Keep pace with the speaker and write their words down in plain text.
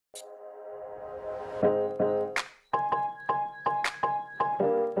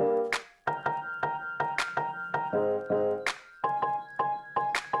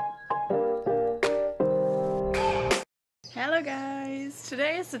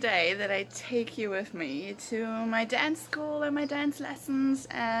Today is the day that I take you with me to my dance school and my dance lessons,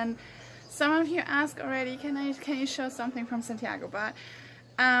 and some of you ask already, can you show something from Santiago? But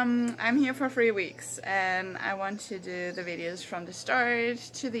I'm here for 3 weeks and I want to do the videos from the start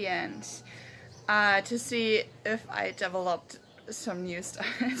to the end to see if I developed some new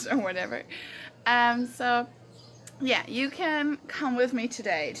styles or whatever. So yeah, you can come with me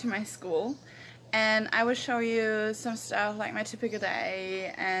today to my school and I will show you some stuff like my typical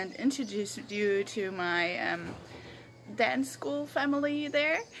day and introduce you to my dance school family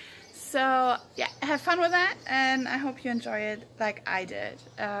there. So yeah, have fun with that and I hope you enjoy it like I did.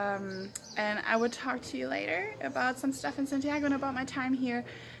 And I will talk to you later about some stuff in Santiago and about my time here,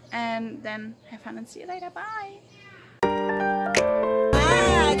 and then have fun and see you later. Bye!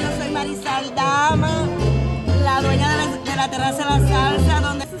 Yo soy la dueña de la terraza de la Salsa,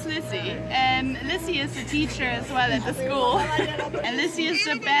 donde... This is Lizzie, and Lizzie is the teacher as well at the school. And Lizzie is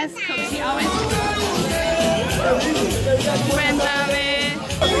the best cook. She always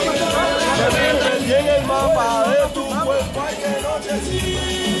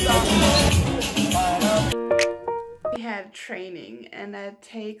We had training, and that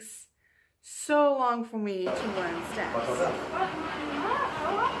takes so long for me to learn steps.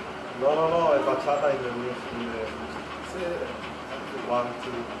 No, es bachata in the music. 1,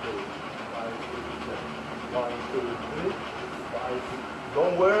 2, 3, 5, 6, 7. 1, 2, 3, 5, 6.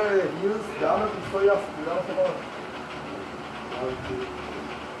 Don't worry, heels, ya me estoy cuidado con 1, 2,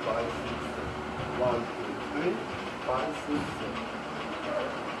 5, 6, 7. 1, 2, 3, 5, 6, 7.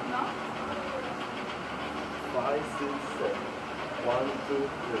 5, 6, 7. 1, 2,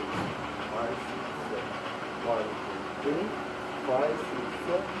 3, 5, 6, 7. 1, 2, 3, 5, 6,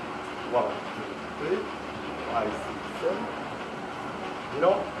 7. 1, 2, 3, 5, 6, 7. You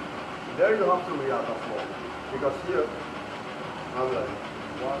know, there you have to react as well. Because here, I'm like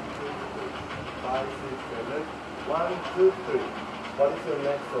 1, 2, 3, 5, 6, 7. 1, 2, 3. What is your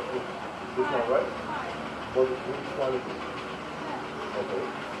next of it? This one, right? But which one is it? Okay.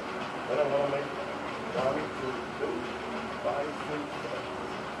 Then I'm gonna make 1, 2, 3, 5, 6, 7.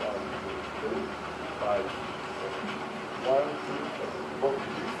 1, 2, 3, 5, 6, 7. 1, 2, 3. Both of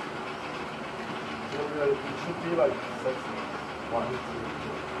these. It should be like sexy. 1, 2, 3.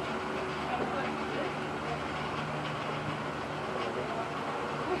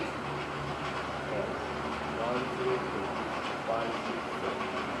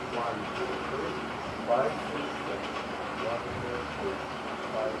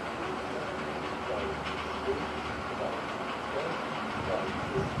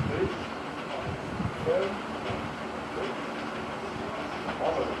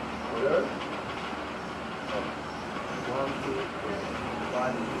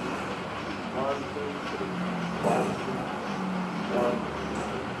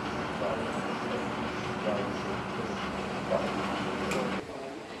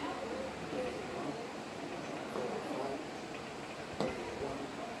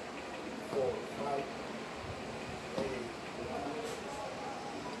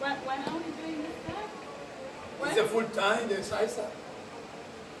 When are we doing this step? It's a full time, the salsa.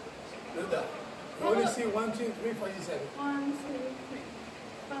 Do that. You only see 1, 2, 3, 4, 7. 1, 2, 3,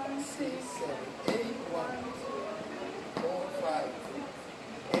 5, 6, 7, 8, 1, 2, 4, 5,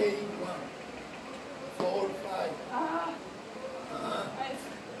 8, 1, 4, 5.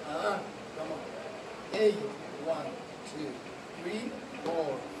 Come on. 8, 1, 2, 3, 4,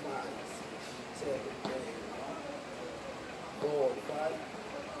 5, 6, 7, 8, 4, 5,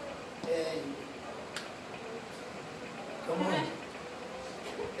 8. Come on.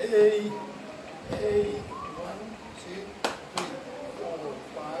 8, 1, 2, 3, 4,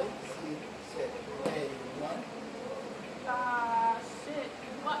 5, 6, 7, 8, 1. Shit.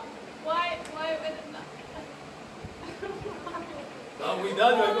 What? Why would it not?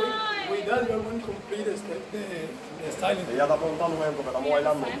 With that you're going to complete the styling. Ella está preguntando porque estamos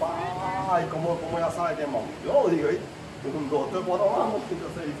bailando. Ay, ¿cómo ella sabe que vamos? Yo lo digo, ¿eh? 1, 2, 3, 4, vamos. 5,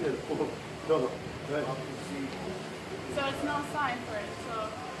 6, 7. So it's no sign for it. So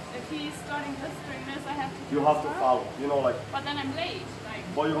if he's starting this doing this, I have to. You have to follow. You know, like. But then I'm late. Like.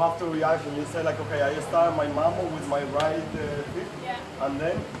 But you have to react and you say like, okay, I start my mambo with my right feet, Yeah. and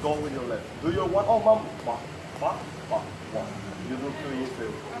then go with your left. Do your one, oh mambo, ba, ba, ba, ba. You do 2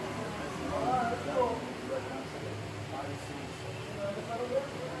 instead.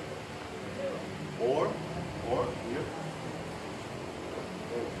 Or here.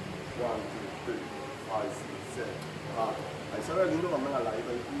 1, 2, 3, 5, 6, 7. Ahí se ve lindo también al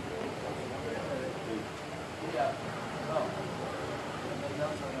ladito. Yeah. No.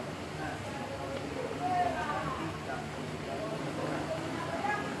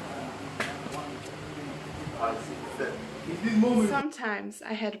 5, 6, 7. In this moment, Sometimes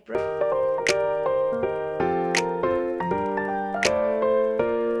I had a break.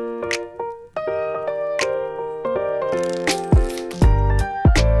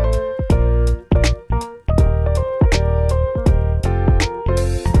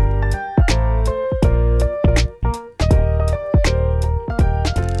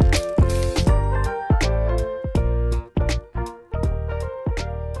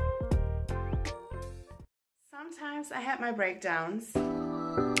 Sometimes I had my breakdowns.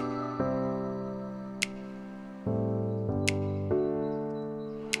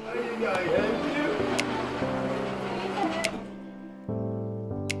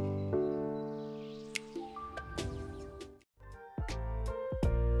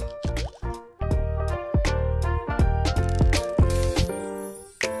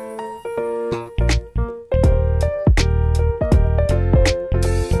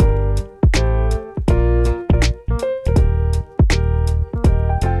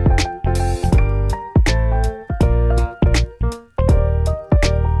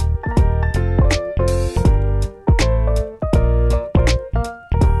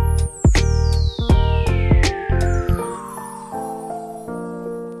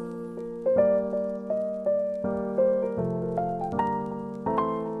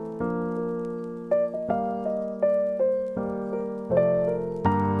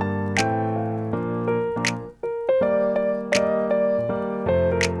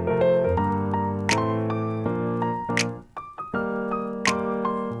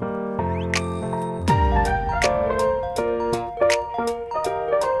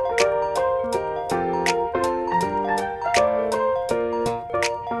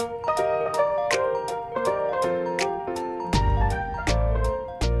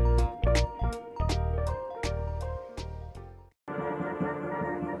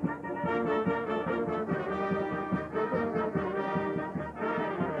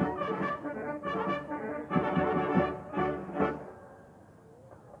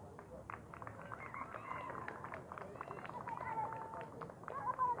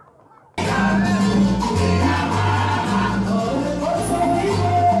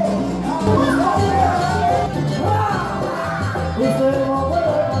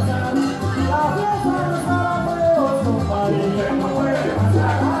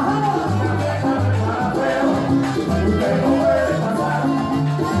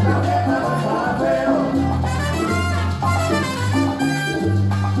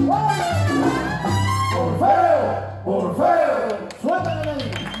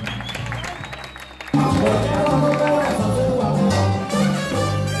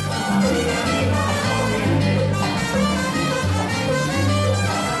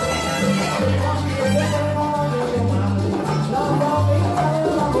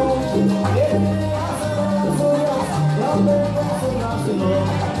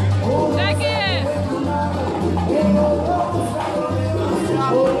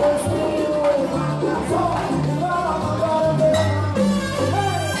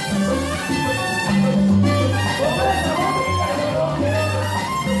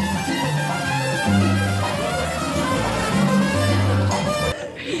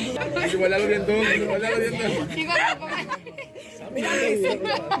 Wala lo dientong, wala lo dientong.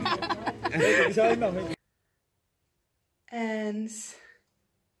 And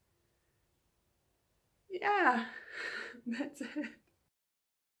yeah, that's it.